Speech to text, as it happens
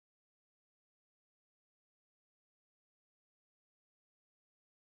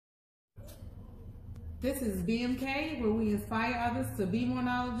This is BMK, where we inspire others to be more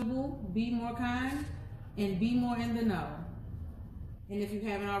knowledgeable, be more kind, and be more in the know. And if you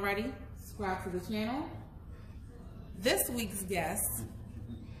haven't already, subscribe to the channel. This week's guest,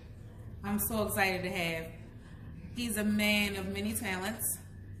 I'm so excited to have. He's a man of many talents,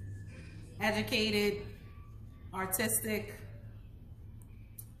 educated, artistic.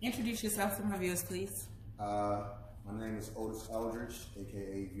 Introduce yourself to my viewers, please. My name is Otis Eldridge,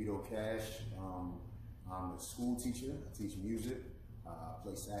 aka Vito Cash. I'm a school teacher. I teach music. I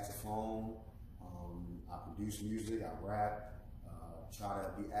play saxophone. I produce music. I rap. Try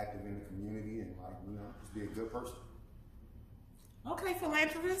to be active in the community and, just be a good person. Okay,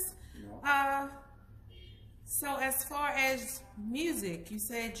 philanthropist. So as far as music, you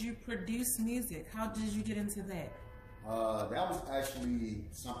said you produce music. How did you get into that? That was actually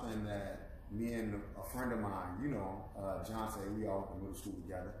something that me and a friend of mine, John said, we all went to middle school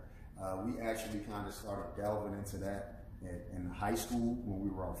together. We actually kind of started delving into that in high school when we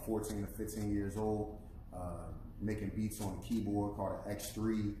were 14 to 15 years old, making beats on the keyboard called an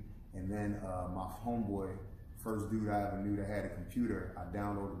X3. And then my homeboy, first dude I ever knew that had a computer, I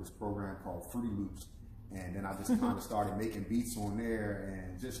downloaded this program called Fruity Loops. And then I just kind of started making beats on there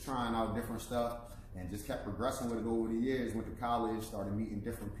and just trying out different stuff and just kept progressing with it over the years. Went to college, started meeting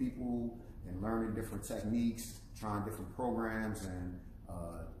different people and learning different techniques, trying different programs, and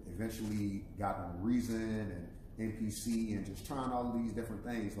eventually got on Reason and NPC and just trying all these different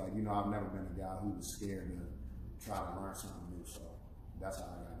things. I've never been a guy who was scared to try to learn something new. So that's how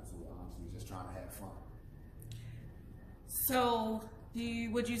I got into it, honestly, just trying to have fun. So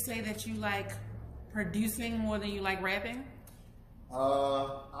would you say that you like producing more than you like rapping?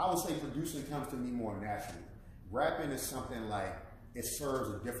 I would say producing comes to me more naturally. Rapping is something it serves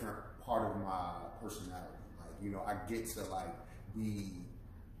a different part of my personality. I get to be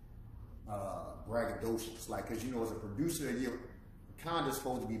braggadocious. Cause as a producer, you're kind of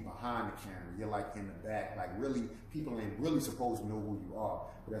supposed to be behind the camera. You're in the back. Really, people ain't really supposed to know who you are.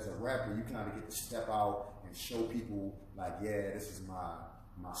 But as a rapper, you kind of get to step out and show people yeah, this is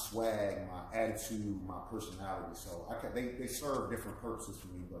my swag, my attitude, my personality. So they serve different purposes for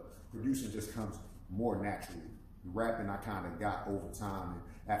me, but producing just comes more naturally. Rapping I kind of got over time, and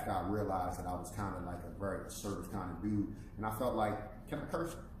after I realized that I was kind of a very assertive kind of dude, and I felt can I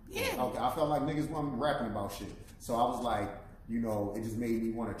curse? Yeah. Okay, I felt like niggas weren't rapping about shit. So I was it just made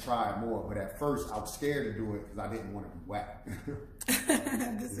me want to try it more. But at first I was scared to do it because I didn't want to be whack.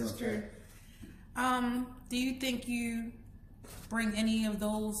 This is true. Do you think you bring any of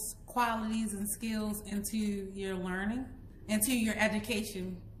those qualities and skills into your learning, into your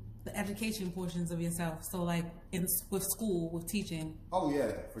education, the education portions of yourself? So with school, with teaching? Oh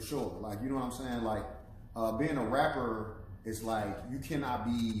yeah, for sure. You know what I'm saying? Being a rapper is you cannot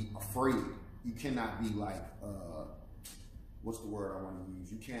be afraid. You cannot be what's the word I want to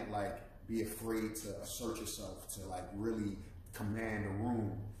use? You can't be afraid to assert yourself, to really command a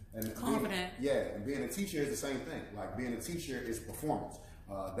room. And confident. And being a teacher is the same thing. Being a teacher is performance.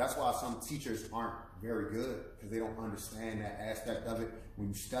 That's why some teachers aren't very good, because they don't understand that aspect of it. When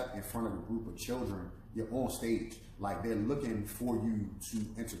you step in front of a group of children, you're on stage. They're looking for you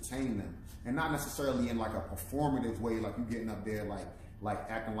to entertain them, and not necessarily in a performative way, you getting up there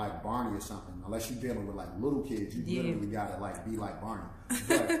acting like Barney or something. Unless you're dealing with little kids, you literally gotta be like Barney.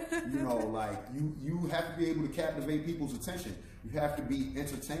 But you have to be able to captivate people's attention. You have to be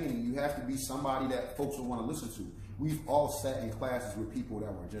entertaining. You have to be somebody that folks will want to listen to. We've all sat in classes with people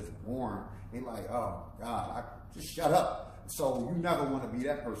that were just born. They're oh God, just shut up. So you never want to be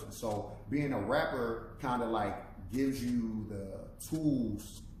that person. So being a rapper kind of gives you the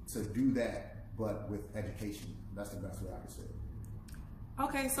tools to do that, but with education. That's the best way I can say it.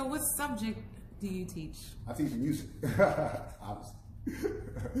 Okay, so what subject do you teach? I teach music. Obviously.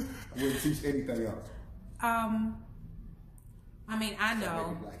 I wouldn't teach anything else. I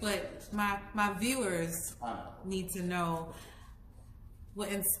know, but my viewers need to know what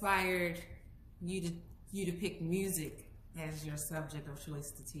inspired you to pick music as your subject of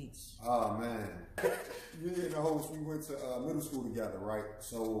choice to teach. Oh man, me and the host, we went to middle school together, right?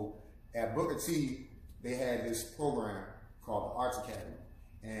 So at Booker T, they had this program called the Arts Academy,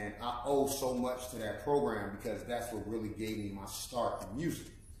 and I owe so much to that program because that's what really gave me my start in music.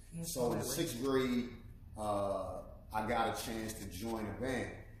 So in the 6th grade, I got a chance to join a band.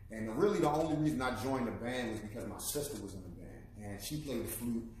 And really the only reason I joined the band was because my sister was in the band. And she played the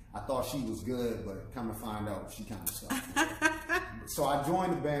flute. I thought she was good, but come to find out, she kind of sucked. So I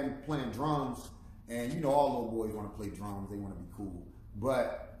joined the band playing drums. And all little boys want to play drums. They want to be cool.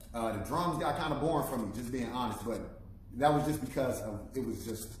 But the drums got kind of boring for me, just being honest. But that was just because it was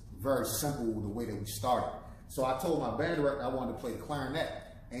just very simple the way that we started. So I told my band director I wanted to play the clarinet,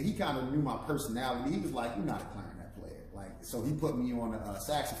 and he kind of knew my personality. He was like, "You're not a clarinet player." Like, so he put me on a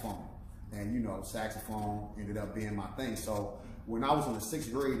saxophone, and you know, saxophone ended up being my thing. So when I was in the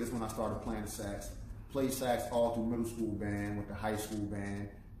 6th grade, that's when I started playing the sax. Played sax all through middle school band, went to high school band,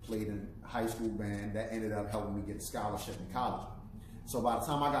 played in high school band. That ended up helping me get a scholarship in college. So by the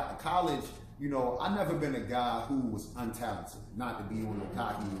time I got to college, you know, I never been a guy who was untalented. Not to be on the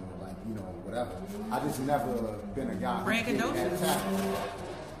cocky or like, you know, whatever. I just never been a guy who didn't have talent.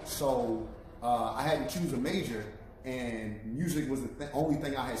 So I had to choose a major, and music was the only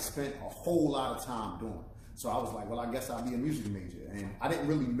thing I had spent a whole lot of time doing. So I was like, well, I guess I'll be a music major. And I didn't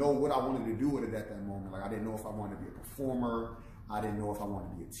really know what I wanted to do with it at that moment. Like, I didn't know if I wanted to be a performer. I didn't know if I wanted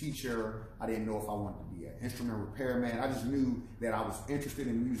to be a teacher. I didn't know if I wanted to be an instrument repairman. I just knew that I was interested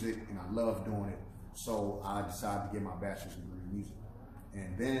in music and I loved doing it. So I decided to get my bachelor's degree in music.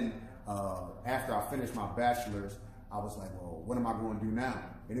 And then after I finished my bachelor's, I was like, well, what am I going to do now?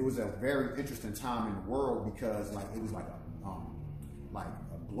 And it was a very interesting time in the world because like it was like a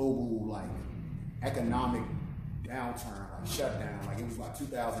global like economic downturn, like shutdown. Like it was like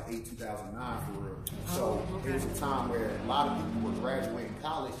 2008, 2009 for real. So it was a time where a lot of people were graduating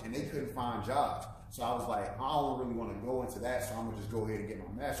college and they couldn't find jobs. So I was like, I don't really want to go into that, so I'm gonna just go ahead and get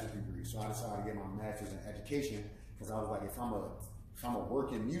my master's degree. So I decided to get my master's in education because I was like, if I'm a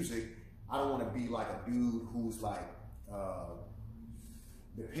work in music, I don't want to be like a dude who's like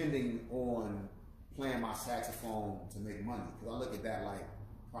depending on playing my saxophone to make money. Because I look at that like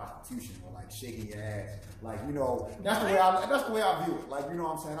prostitution or like shaking your ass. Like, you know, that's the way I view it. Like, you know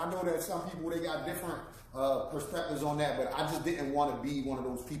what I'm saying? I know that some people, they got different perspectives on that, but I just didn't want to be one of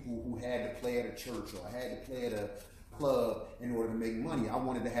those people who had to play at a church or had to play at a club in order to make money. I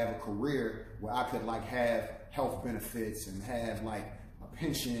wanted to have a career where I could like have health benefits and have like a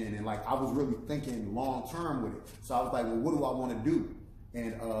pension, and like I was really thinking long term with it. So I was like, well, what do I want to do?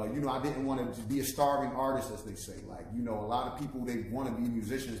 And, you know, I didn't want to be a starving artist, as they say. Like, you know, a lot of people, they want to be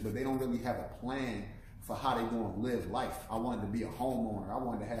musicians, but they don't really have a plan for how they're going to live life. I wanted to be a homeowner. I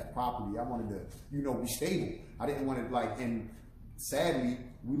wanted to have property. I wanted to, you know, be stable. I didn't want to, like, and sadly,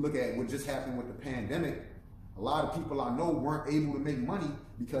 we look at what just happened with the pandemic. A lot of people I know weren't able to make money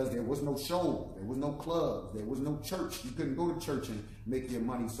because there was no show, there was no clubs, there was no church. You couldn't go to church and make your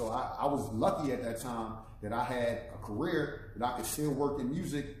money. So I was lucky at that time that I had a career that I could still work in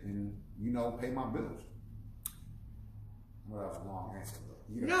music and, you know, pay my bills. Well, that was a long answer, but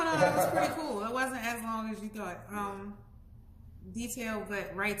you know. No, that was pretty cool. It wasn't as long as you thought. Detailed,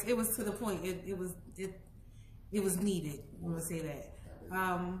 but right, it was to the point. It was needed. I'm gonna say that.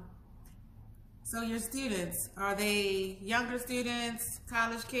 So your students, are they younger students,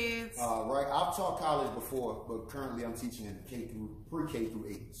 college kids? Right, I've taught college before, but currently I'm teaching pre-K through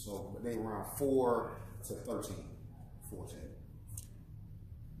 8. So they were around 4 to 13, 14.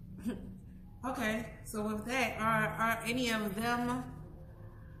 Okay, so with that, are any of them,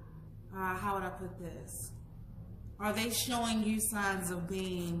 how would I put this? Are they showing you signs of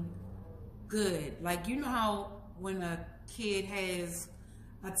being good? Like, you know how when a kid has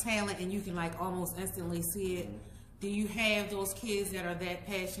a talent and you can like almost instantly see it. Do you have those kids that are that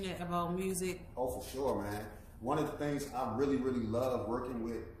passionate about music? Oh, for sure, man. One of the things I really, really love working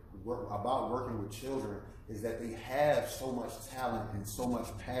with children is that they have so much talent and so much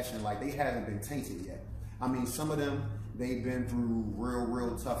passion. Like, they haven't been tainted yet. I mean, some of them, they've been through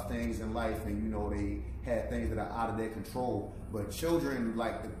real tough things in life, and you know, they had things that are out of their control. But children,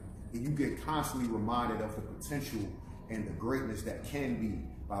 like, you get constantly reminded of the potential and the greatness that can be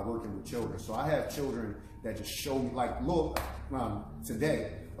by working with children. So I have children that just show me, like, look,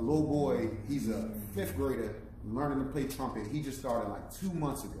 today, a little boy, he's a 5th grader learning to play trumpet. He just started like 2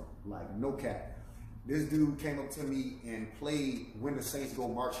 months ago, like no cap. This dude came up to me and played When the Saints Go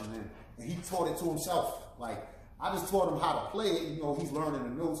Marching In, and he taught it to himself. Like, I just taught him how to play it. You know, he's learning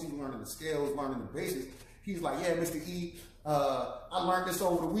the notes, he's learning the scales, learning the basics. He's like, yeah, Mr. E, I learned this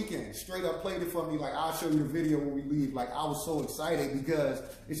over the weekend. Straight up played it for me. Like, I'll show you the video when we leave. Like, I was so excited because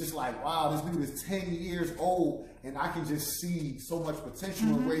it's just like, wow, this dude is 10 years old and I can just see so much potential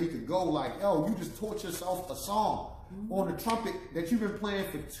in where he could go. Like, yo, you just taught yourself a song on the trumpet that you've been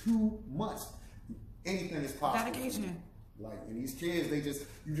playing for 2 months. Anything is possible. Dedication. Like, and these kids,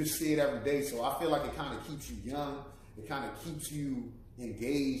 you just see it every day. So I feel like it kind of keeps you young. It kind of keeps you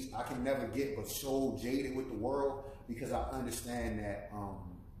engaged. I can never get but so jaded with the world because I understand that,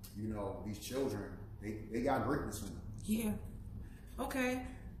 you know, these children, they got greatness in them. Yeah. Okay.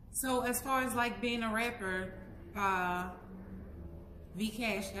 So as far as like being a rapper,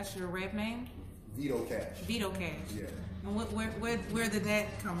 Vcash, that's your rap name? Vito Cash. Vito Cash. Yeah. And where did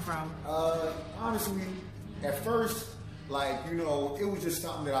that come from? Honestly, at first, like, you know, it was just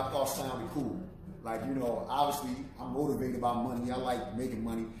something that I thought sounded cool. Like, you know, obviously, I'm motivated by money. I like making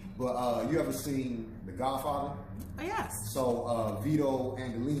money. But you ever seen The Godfather? Oh, yes. So Vito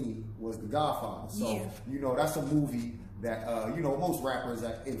Angelini was the Godfather. So, yeah. you know, that's a movie that, you know, most rappers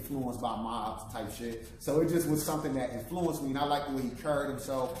are influenced by mobs type shit. So it just was something that influenced me, and I like the way he carried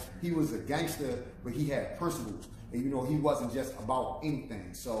himself. He was a gangster, but he had principles. And, you know, he wasn't just about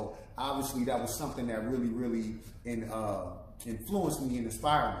anything. So obviously that was something that really, really influenced me and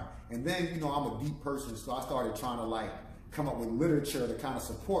inspired me. And then, you know, I'm a deep person, so I started trying to, like, come up with literature to kind of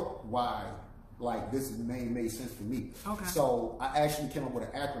support why, like, this name made sense for me. Okay. So I actually came up with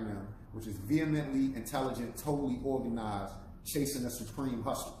an acronym, which is vehemently intelligent, totally organized, chasing a supreme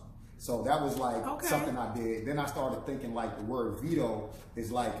hustle. So that was like something I did. Then I started thinking, like, the word veto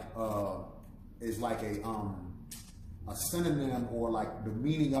is like a synonym, or like the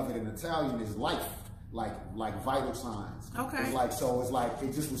meaning of it in Italian is life, like vital signs. Okay. It's like, so it's like,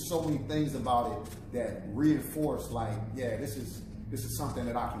 it just was so many things about it that reinforced, like, yeah, this is something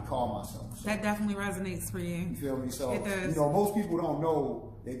that I can call myself. So, that definitely resonates for you. You feel me? So, it does. You know, most people don't know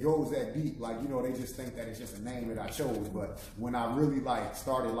it goes that deep. Like, you know, they just think that it's just a name that I chose. But when I really, like,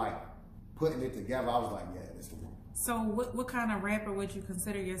 started, like, putting it together, I was like, yeah, this is the one. So what kind of rapper would you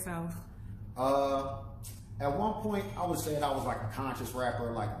consider yourself? At one point, I would say that I was like a conscious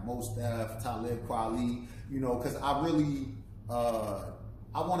rapper, like Mos Def, Talib Kweli, you know, because I really,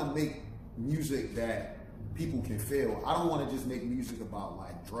 I want to make music that people can feel. I don't want to just make music about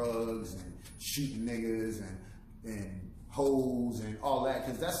like drugs and shooting niggas and hoes and all that,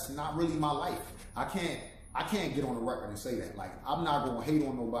 because that's not really my life. I can't get on the record and say that. Like, I'm not going to hate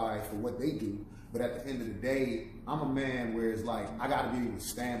on nobody for what they do, but at the end of the day, I'm a man where it's like, I got to be able to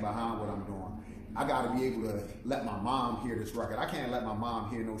stand behind what I'm doing. I got to be able to let my mom hear this record. I can't let my mom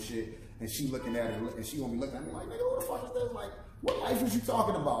hear no shit and she looking at it and she gonna be looking at me like, nigga, what the fuck is this? Like, what life was you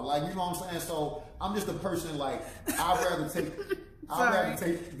talking about? Like, you know what I'm saying? So I'm just a person, like, I'd rather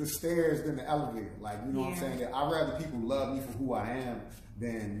take the stairs than the elevator. Like, you know what I'm saying? That I'd rather people love me for who I am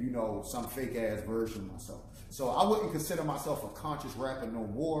than, you know, some fake ass version of myself. So I wouldn't consider myself a conscious rapper no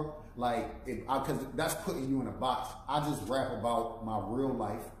more. Like, because that's putting you in a box. I just rap about my real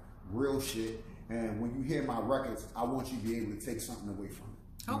life, real shit. And when you hear my records, I want you to be able to take something away from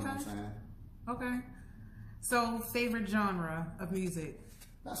it. You know what I'm saying? Okay. So, favorite genre of music?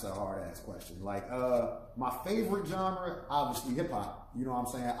 That's a hard ass question. Like, my favorite genre, obviously hip hop. You know what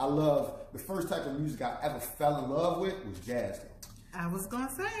I'm saying? I love, the first type of music I ever fell in love with was jazz. I was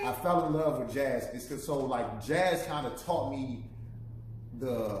gonna say. I fell in love with jazz. It's because, so like, jazz kind of taught me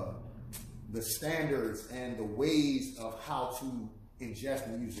the standards and the ways of how to ingest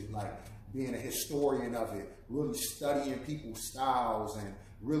music. Like, being a historian of it, really studying people's styles and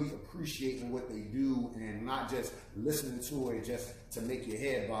really appreciating what they do and not just listening to it just to make your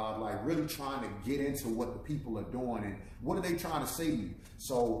head bob, like really trying to get into what the people are doing and what are they trying to say to you.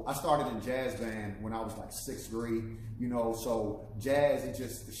 So I started in jazz band when I was like 6th grade, you know, so jazz,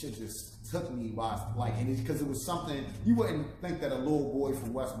 the shit just took me by, like, and because it was something, you wouldn't think that a little boy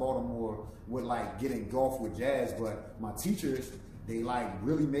from West Baltimore would like get engulfed with jazz, but my teachers, they like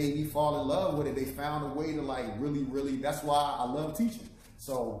really made me fall in love with it. They found a way to like really, that's why I love teaching.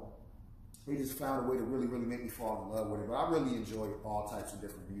 So they just found a way to really make me fall in love with it. But I really enjoy all types of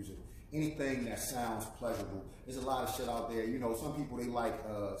different music. Anything that sounds pleasurable. There's a lot of shit out there. You know, some people, they like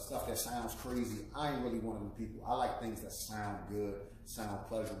stuff that sounds crazy. I ain't really one of them people. I like things that sound good, sound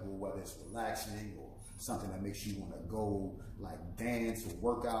pleasurable, whether it's relaxing or something that makes you want to go like dance or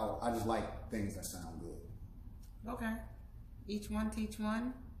work out. I just like things that sound good. Okay. Each one teach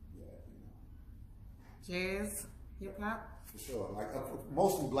one? Yeah. You know. Jazz, hip hop? For sure. Like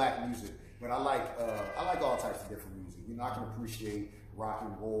mostly black music, but I like all types of different music. You know, I can appreciate rock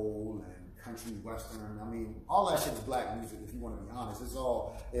and roll and country western. I mean, all that shit is black music. If you want to be honest,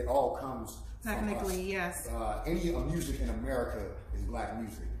 it all comes technically from us. Yes. Any music in America is black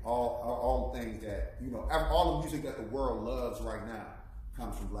music. All the things that, you know, all the music that the world loves right now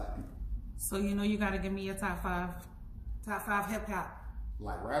comes from black people. So, you know, you got to give me your top five hip hop.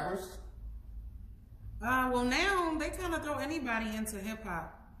 Like rappers? Well, now they kind of throw anybody into hip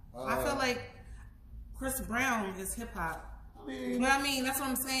hop. I feel like Chris Brown is hip hop. I mean, that's what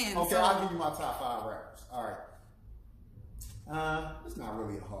I'm saying. Okay, so, I'll give you my top 5 rappers. All right. It's not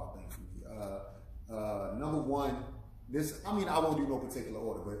really a hard thing for me. Number one, I won't do no particular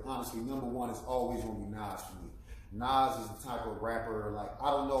order, but honestly, number one is always going to be Nas for me. Nas is the type of rapper, like, I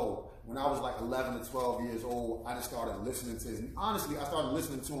don't know, when I was like 11 to 12 years old, I just started listening to his, and honestly, I started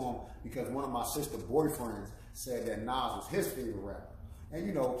listening to him because one of my sister boyfriends said that Nas was his favorite rapper. And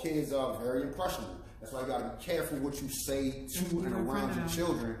you know, kids are very impressionable. That's why you gotta be careful what you say to and around your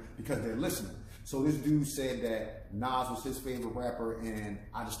children because they're listening. So this dude said that Nas was his favorite rapper, and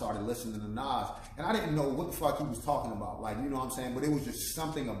I just started listening to Nas. And I didn't know what the fuck he was talking about. Like, you know what I'm saying? But it was just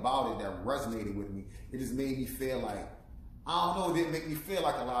something about it that resonated with me. It just made me feel like, I don't know, it didn't make me feel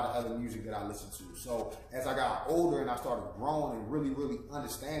like a lot of other music that I listened to. So as I got older and I started growing and really, really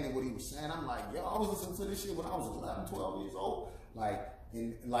understanding what he was saying, I'm like, yo, I was listening to this shit when I was 11, 12 years old.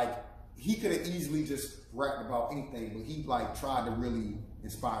 He could have easily just rapped about anything, but he like tried to really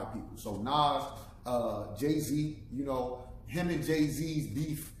inspire people. So Nas, Jay-Z, you know, him and Jay-Z's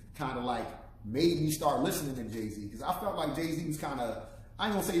beef kind of like made me start listening to Jay-Z because I felt like Jay-Z was kind of, I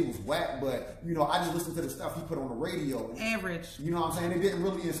ain't gonna say he was whack, but you know, I just listened to the stuff he put on the radio. Average. You know what I'm saying? It didn't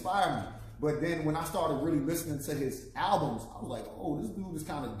really inspire me. But then when I started really listening to his albums, I was like, oh, this dude is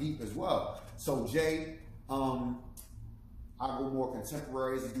kind of deep as well. So Jay, I go more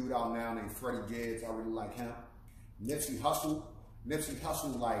contemporary. There's a dude out now named Freddie Gibbs. I really like him. Nipsey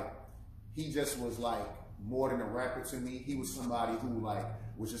Hussle, like, he just was like more than a rapper to me. He was somebody who like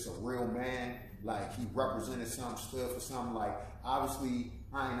was just a real man. Like, he represented something, stood for something. Like, obviously,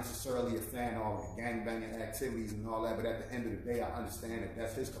 I ain't necessarily a fan of all the gangbanging activities and all that, but at the end of the day, I understand that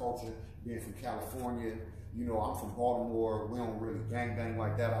that's his culture, being from California. You know, I'm from Baltimore. We don't really gangbang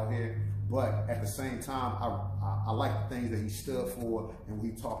like that out here. But at the same time, I like the things that he stood for and we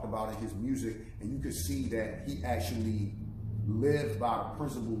talked about in his music. And you could see that he actually lived by the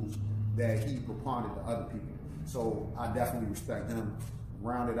principles that he propounded to other people. So I definitely respect him.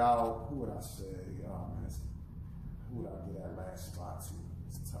 Rounded out, who would I say? Oh, man, who would I give that last spot to?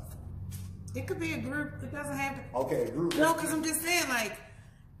 It's a tough one. It could be a group. It doesn't have to. Okay, a group. No, because I'm just saying, like,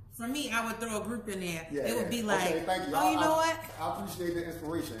 for me, I would throw a group in there. Yeah, it would be like, okay, thank you. Oh, you know what? I appreciate the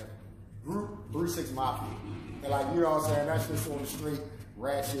inspiration. Group 3-6 Mafia. And like, you know what I'm saying? That's just on the straight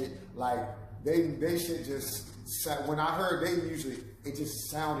ratchet. Like, they should just, when I heard their music, it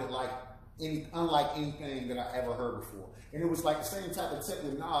just sounded like unlike anything that I ever heard before. And it was like the same type of tip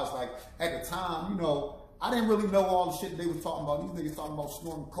with Nas. Like, at the time, you know, I didn't really know all the shit they was talking about. These niggas talking about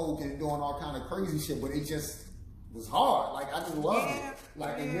snorting coke and doing all kind of crazy shit, but it just was hard. Like, I just loved it.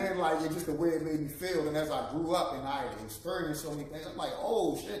 Like, and then like, it's just the way it made me feel. And as I grew up and I experienced so many things, I'm like,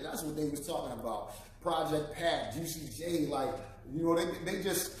 oh shit, that's what they was talking about. Project Pat, Juicy J, like, you know, they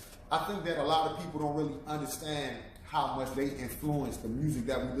just, I think that a lot of people don't really understand how much they influence the music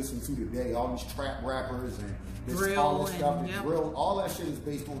that we listen to today. All these trap rappers and this, all this stuff, and drill, all that shit is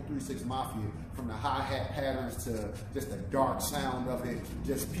based on 3-6 Mafia. From the hi-hat patterns to just the dark sound of it,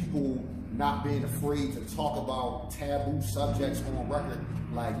 just people not being afraid to talk about taboo subjects on record.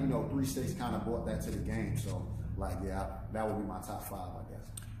 Like, you know, 3-6 kind of brought that to the game. So, like, yeah, that would be my top 5, I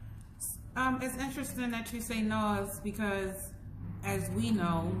guess. It's interesting that you say Nas because, as we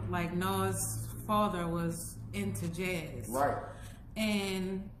know, like, Nas' father was into jazz, right?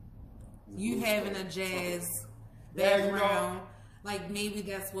 And you having a jazz background, you know, like, maybe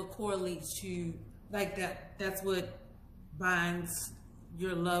that's what correlates to, like, that's what binds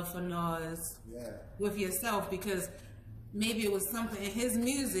your love for Nas with yourself, because maybe it was something in his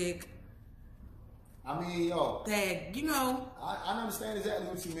music. I mean, yo, that, you know, I understand exactly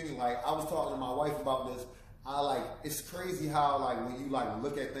what you mean. Like, I was talking to my wife about this. It's crazy how, like, when you like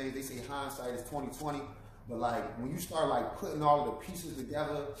look at things, they say hindsight is 20/20. But like, when you start like putting all of the pieces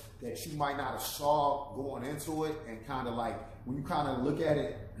together that you might not have saw going into it, and kind of like, when you kind of look at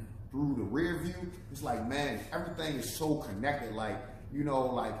it through the rear view, it's like, man, everything is so connected. Like, you know,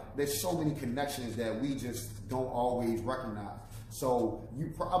 like, there's so many connections that we just don't always recognize. So you're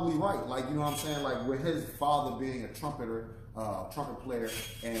probably right. Like, you know what I'm saying? Like, with his father being a trumpet player,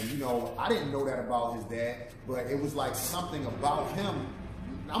 and, you know, I didn't know that about his dad, but it was like something about him.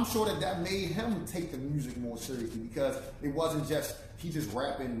 I'm sure that made him take the music more seriously, because it wasn't just, he just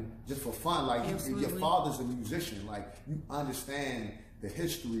rapping just for fun. Like, your father's a musician. Like, you understand the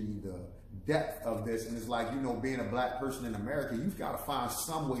history, the depth of this. And it's like, you know, being a black person in America, you've got to find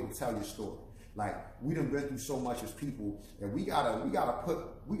some way to tell your story. Like, we done been through so much as people that we gotta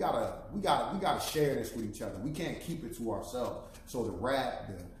share this with each other. We can't keep it to ourselves. So the rap,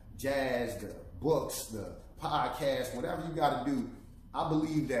 the jazz, the books, the podcast, whatever you gotta do, I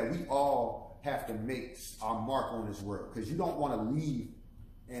believe that we all have to make our mark on this world, because you don't want to leave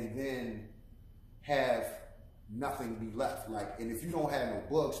and then have nothing be left. Like, and if you don't have no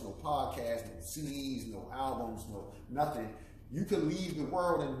books, no podcasts, no CDs, no albums, no nothing, You could leave the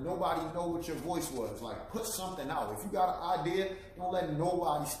world and nobody know what your voice was. Like, put something out. If you got an idea, don't let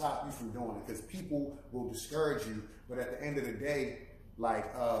nobody stop you from doing it, because people will discourage you. But at the end of the day,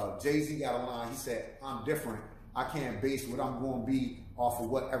 like Jay-Z got a line, he said, I'm different. I can't base what I'm going to be off of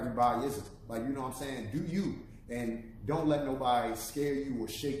what everybody is. Like, you know what I'm saying? Do you. And don't let nobody scare you or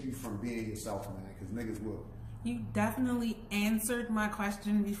shake you from being yourself, man, because niggas will. You definitely answered my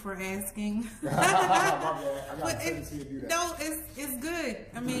question before asking. My bad. I got a tendency to do that. No, it's good.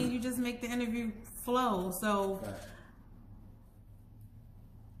 I mean, you just make the interview flow. So, Okay.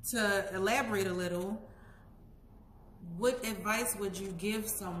 To elaborate a little, what advice would you give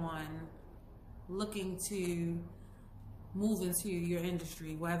someone looking to move into your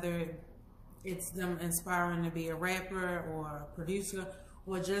industry, whether it's them inspiring to be a rapper or a producer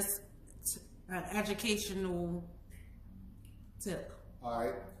or just an educational tip? All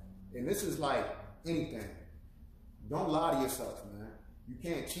right. And this is like anything. Don't lie to yourself, man. You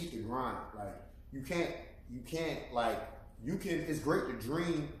can't cheat the grind. Like, you can't, it's great to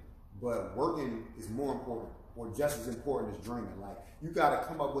dream, but working is more important, or just as important as dreaming. Like, you got to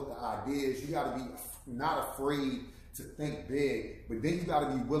come up with the ideas. You got to be not afraid to think big, but then you got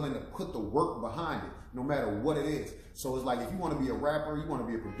to be willing to put the work behind it, no matter what it is. So it's like, if you want to be a rapper, you want to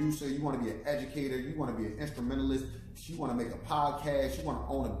be a producer, you want to be an educator, you want to be an instrumentalist, you want to make a podcast, you want to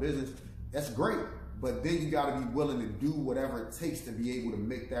own a business, that's great. But then you got to be willing to do whatever it takes to be able to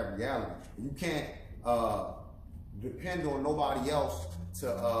make that reality. You can't depend on nobody else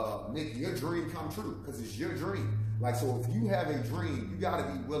to make your dream come true, because it's your dream. Like, so if you have a dream, you got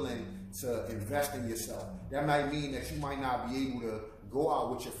to be willing to invest in yourself. That might mean that you might not be able to go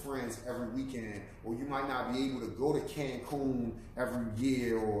out with your friends every weekend, or you might not be able to go to Cancun every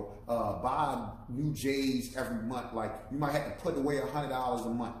year, or buy new J's every month. Like, you might have to put away $100 a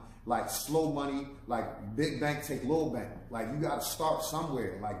month. Like, slow money, like big bank take little bank. Like, you got to start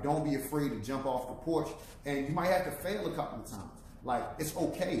somewhere. Like, don't be afraid to jump off the porch, and you might have to fail a couple of times. Like, it's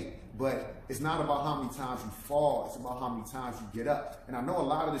okay, but it's not about how many times you fall, it's about how many times you get up. And I know a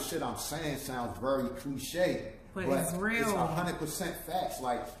lot of the shit I'm saying sounds very cliche, but it's real. It's 100% facts.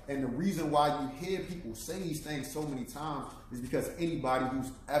 Like, and the reason why you hear people say these things so many times is because anybody who's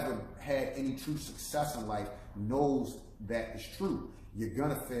ever had any true success in life knows that it's true. You're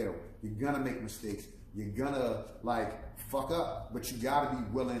gonna fail, you're gonna make mistakes, you're gonna like fuck up, but you gotta be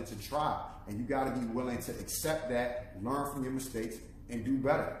willing to try, and you gotta be willing to accept that, learn from your mistakes, and do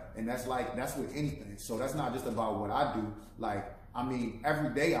better. And that's with anything. So that's not just about what I do. Like, I mean,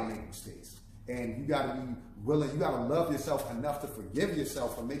 every day I make mistakes, and you gotta be willing, you gotta love yourself enough to forgive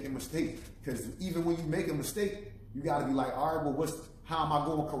yourself for making mistakes, because even when you make a mistake, you gotta be like, all right, well, how am I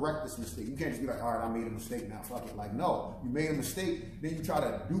going to correct this mistake? You can't just be like, all right, I made a mistake, now fuck it. Like, no, you made a mistake, then you try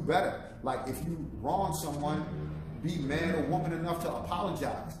to do better. Like, if you wrong someone, be man or woman enough to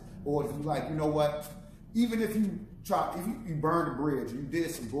apologize. Or if you like, you know what, even if you burned a bridge, you did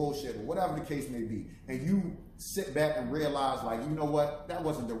some bullshit, or whatever the case may be, and you sit back and realize, like, you know what, that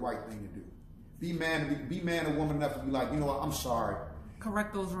wasn't the right thing to do. Be man or woman enough to be like, you know what, I'm sorry.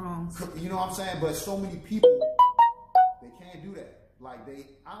 Correct those wrongs. You know what I'm saying? But so many people, they can't do that. Like,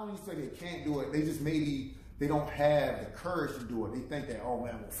 I don't even say they can't do it. They just maybe, they don't have the courage to do it. They think that, oh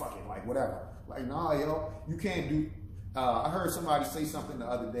man, well, fuck it, like, whatever. Like, nah, yo, you can't do, I heard somebody say something the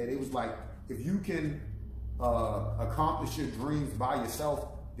other day. They was like, if you can accomplish your dreams by yourself,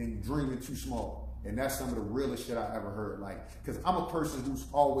 then you're dreaming too small. And that's some of the realest shit I ever heard. Like, because I'm a person who's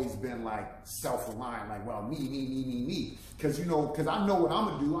always been like self-reliant, like, well, me. Because, you know, because I know what I'm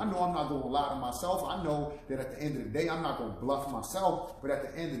gonna do. I know I'm not gonna lie to myself. I know that at the end of the day, I'm not gonna bluff myself. But at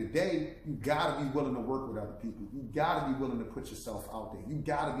the end of the day, you gotta be willing to work with other people. You gotta be willing to put yourself out there. You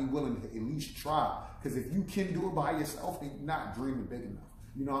gotta be willing to at least try. Because if you can do it by yourself, then you're not dreaming big enough.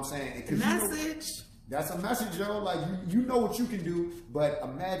 You know what I'm saying? Message. You know, that's a message, yo. Like, you know what you can do, but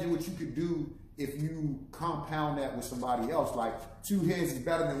imagine what you could do if you compound that with somebody else. Like, 2 heads is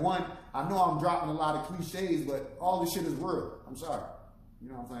better than 1. I know I'm dropping a lot of cliches, but all this shit is real. I'm sorry. You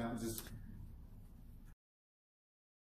know what I'm saying? I'm just